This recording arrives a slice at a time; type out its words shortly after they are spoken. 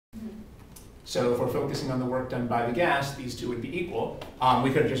So if we're focusing on the work done by the gas, these two would be equal.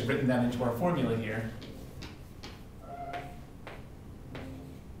 We could have just written them into our formula here.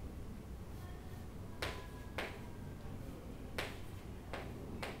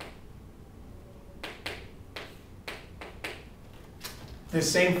 This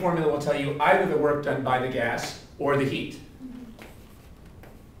same formula will tell you either the work done by the gas or the heat.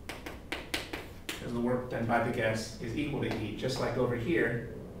 Because the work done by the gas is equal to heat, just like over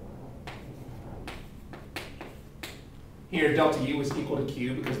here. Here, delta U was equal to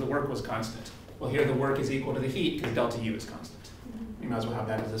Q because the work was constant. Well, here the work is equal to the heat because delta U is constant. You might as well have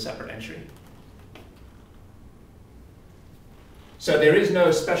that as a separate entry. So there is no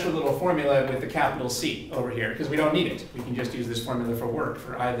special little formula with the capital C over here because we don't need it. We can just use this formula for work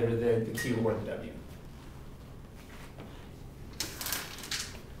for either the Q or the W.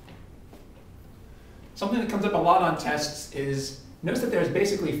 Something that comes up a lot on tests is, notice that there's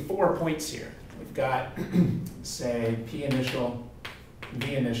basically 4 points here. We've got, say, P initial,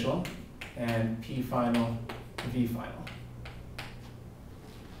 V initial, and P final, V final.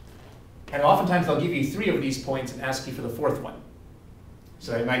 And oftentimes they'll give you 3 of these points and ask you for the 4th one.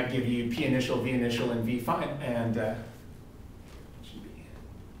 So they might give you P initial, V initial, and V final, and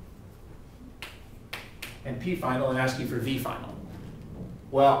P final, and ask you for V final.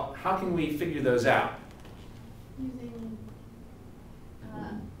 Well, how can we figure those out? Using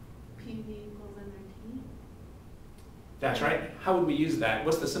PV equals nRT. That's right. How would we use that?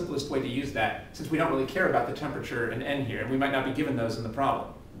 What's the simplest way to use that? Since we don't really care about the temperature and N here, we might not be given those in the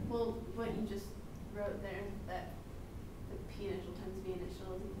problem. Well, what you just wrote there, that the P initial times V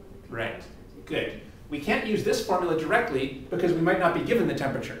initial is equal to P Right. times V. Good. We can't use this formula directly because we might not be given the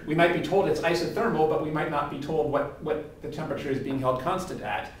temperature. We might be told it's isothermal, but we might not be told what the temperature is being held constant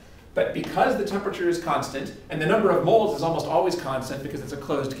at. But because the temperature is constant, and the number of moles is almost always constant because it's a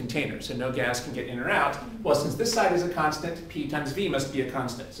closed container, so no gas can get in or out, well, since this side is a constant, P times V must be a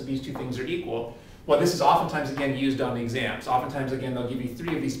constant. So these two things are equal. Well, this is oftentimes, again, used on the exams. Oftentimes, again, they'll give you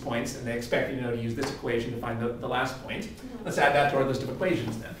 3 of these points, and they expect you to know to use this equation to find the last point. Let's add that to our list of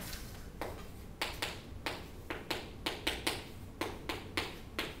equations then.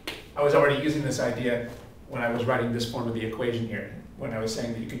 I was already using this idea when I was writing this form of the equation here, when I was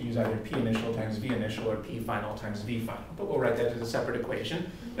saying that you could use either P initial times V initial or P final times V final. But we'll write that as a separate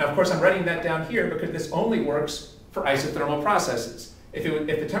equation. Now, of course, I'm writing that down here because this only works for isothermal processes. If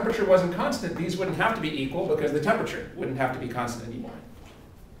the temperature wasn't constant, these wouldn't have to be equal because the temperature wouldn't have to be constant anymore.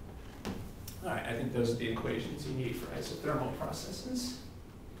 All right, I think those are the equations you need for isothermal processes.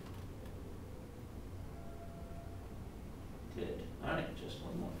 Good. All right, just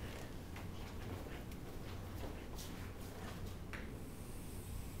one more.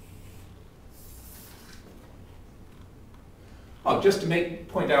 Oh, just to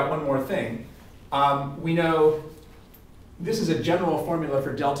point out one more thing. We know this is a general formula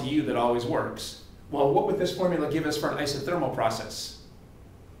for delta U that always works. Well, what would this formula give us for an isothermal process?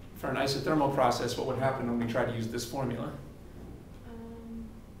 For an isothermal process, what would happen when we try to use this formula?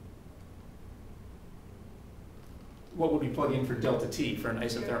 What would we plug in for delta T for an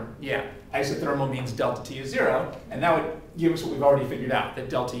isothermal? Yeah, isothermal means delta T is 0, and that would give us what we've already figured out, that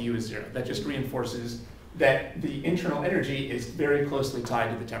delta U is 0. That just reinforces that the internal energy is very closely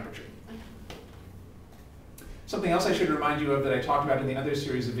tied to the temperature. Something else I should remind you of that I talked about in the other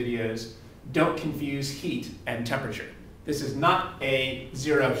series of videos, don't confuse heat and temperature. This is not a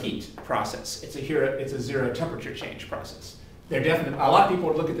 0 heat process. It's a 0 temperature change process. A lot of people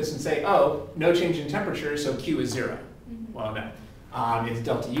would look at this and say, oh, no change in temperature, so Q is 0. Well, no. It's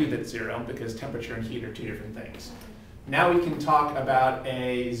delta U that's 0 because temperature and heat are 2 different things. Now we can talk about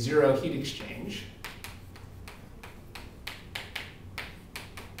a 0 heat exchange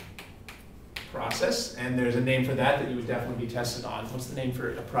process, and there's a name for that you would definitely be tested on. What's the name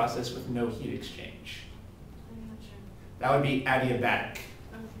for a process with no heat exchange? I'm not sure. That would be adiabatic.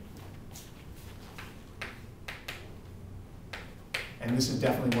 And this is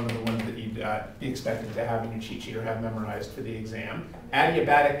definitely one of the ones that you'd be expected to have in your cheat sheet or have memorized for the exam.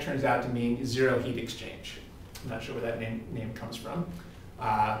 Adiabatic turns out to mean 0 heat exchange. I'm not sure where that name comes from,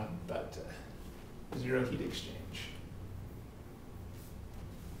 but 0 heat exchange.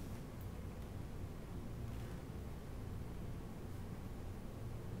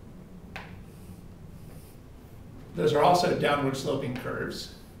 Those are also downward sloping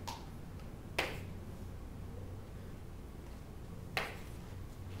curves.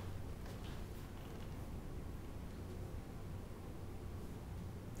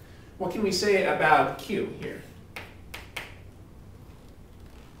 What can we say about Q here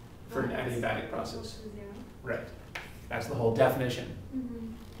for an adiabatic process? Right. That's the whole definition.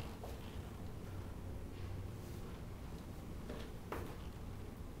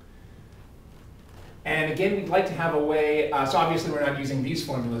 And again, we'd like to have a way, so obviously we're not using these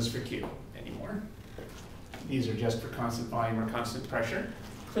formulas for Q anymore. These are just for constant volume or constant pressure.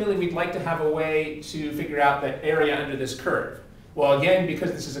 Clearly, we'd like to have a way to figure out the area under this curve. Well, again,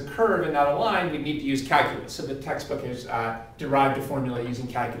 because this is a curve and not a line, we need to use calculus. So the textbook has derived a formula using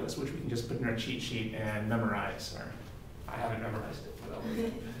calculus, which we can just put in our cheat sheet and memorize. Or I haven't memorized it. Well.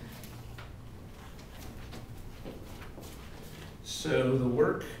 So the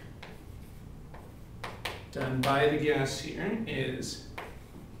work done by the gas here is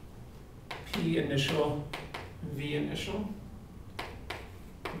P initial, V initial,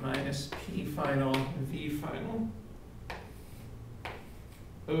 minus P final, V final,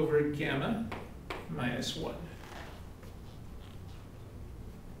 over gamma minus 1.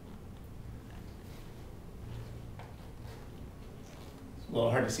 It's a little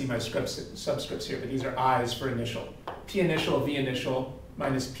hard to see my subscripts here, but these are I's for initial. P initial, V initial,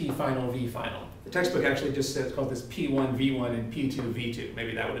 minus P final, V final. The textbook actually just says, called this P1, V1, and P2, V2.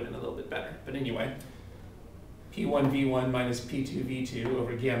 Maybe that would have been a little bit better. But anyway, P1, V1 minus P2, V2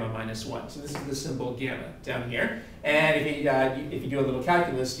 over gamma minus 1. So this is the symbol gamma down here. And if you do a little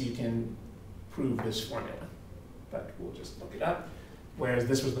calculus, you can prove this formula. But we'll just look it up. Whereas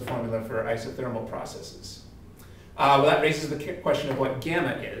this was the formula for isothermal processes. Well, that raises the question of what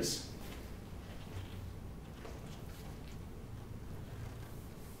gamma is.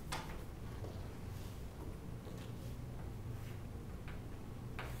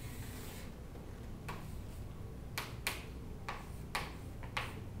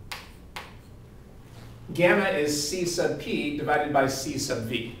 Gamma is C sub P divided by C sub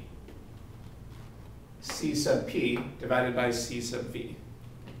V. C sub P divided by C sub V.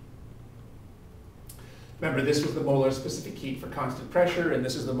 Remember, this was the molar specific heat for constant pressure, and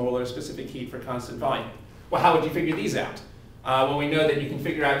this is the molar specific heat for constant volume. Well, how would you figure these out? Well, we know that you can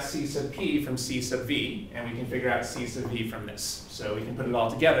figure out C sub P from C sub V, and we can figure out C sub V from this. So we can put it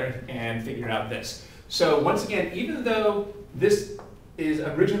all together and figure out this. So once again, even though this is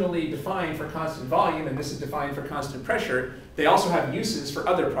originally defined for constant volume, and this is defined for constant pressure, they also have uses for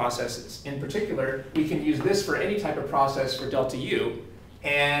other processes. In particular, we can use this for any type of process for delta U,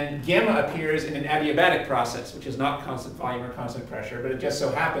 and gamma appears in an adiabatic process, which is not constant volume or constant pressure, but it just so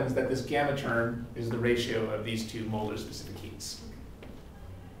happens that this gamma term is the ratio of these two molar specific heats.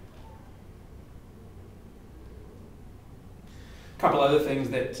 A couple other things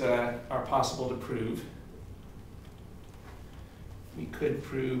that are possible to prove. We could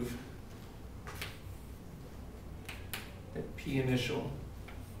prove that P initial,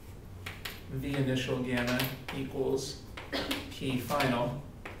 V initial gamma equals P final,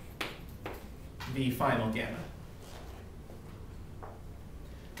 V final gamma.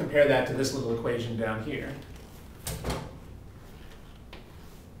 Compare that to this little equation down here.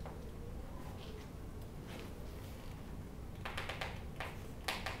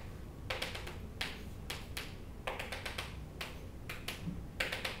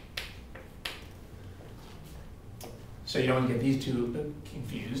 So you don't get these two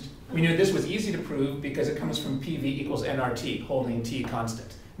confused. We knew this was easy to prove because it comes from PV equals nRT, holding T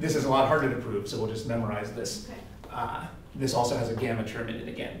constant. This is a lot harder to prove, so we'll just memorize this. Okay. This also has a gamma term in it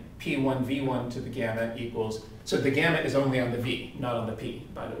again. P1 V1 to the gamma equals, so the gamma is only on the V, not on the P,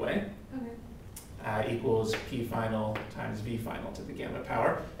 by the way. Okay. Equals P final times V final to the gamma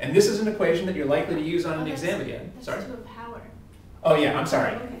power. And this is an equation that you're likely to use on an exam again. Sorry? To a power. Oh yeah, I'm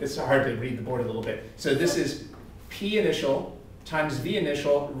sorry. Okay. It's hard to read the board a little bit. So this is P initial times V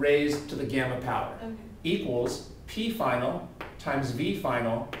initial raised to the gamma power equals P final times V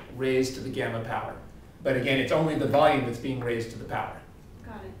final raised to the gamma power. But again, it's only the volume that's being raised to the power.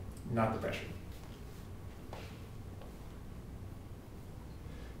 Got it. Not the pressure.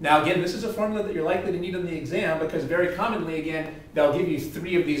 Now again, this is a formula that you're likely to need on the exam because very commonly, again, they'll give you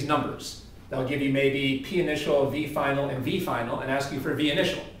 3 of these numbers. They'll give you maybe P initial, V final, and V final and ask you for V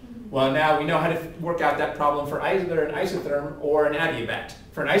initial. Well, now we know how to work out that problem for either an isotherm or an adiabat.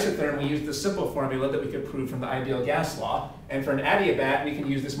 For an isotherm, we use the simple formula that we could prove from the ideal gas law. And for an adiabat, we can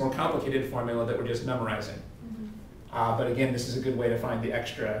use this more complicated formula that we're just memorizing. But again, this is a good way to find the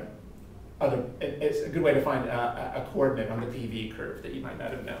extra it's a good way to find a coordinate on the PV curve that you might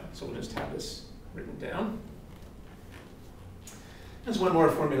not have known. So we'll just have this written down. There's one more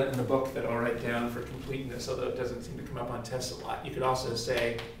formula in the book that I'll write down for completeness, although it doesn't seem to come up on tests a lot. You could also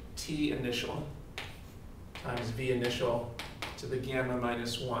say T initial times V initial to the gamma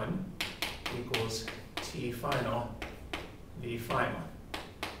minus 1 equals T final, V final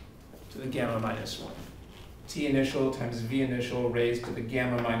to the gamma minus 1. T initial times V initial raised to the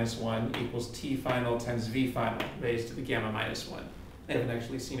gamma minus 1 equals T final times V final raised to the gamma minus 1. I haven't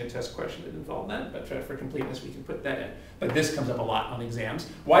actually seen a test question that involved that, but for completeness, we can put that in. But this comes up a lot on exams.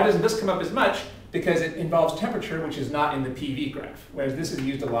 Why doesn't this come up as much? Because it involves temperature, which is not in the PV graph, whereas this is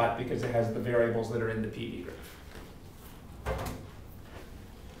used a lot because it has the variables that are in the PV graph.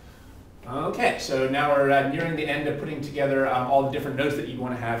 Okay, so now we're nearing the end of putting together all the different notes that you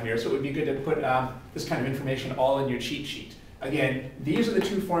want to have here. So it would be good to put this kind of information all in your cheat sheet. Again, these are the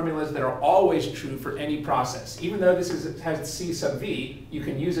two formulas that are always true for any process. Even though this has C sub V, you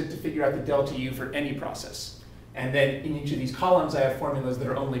can use it to figure out the delta U for any process. And then in each of these columns, I have formulas that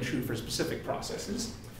are only true for specific processes.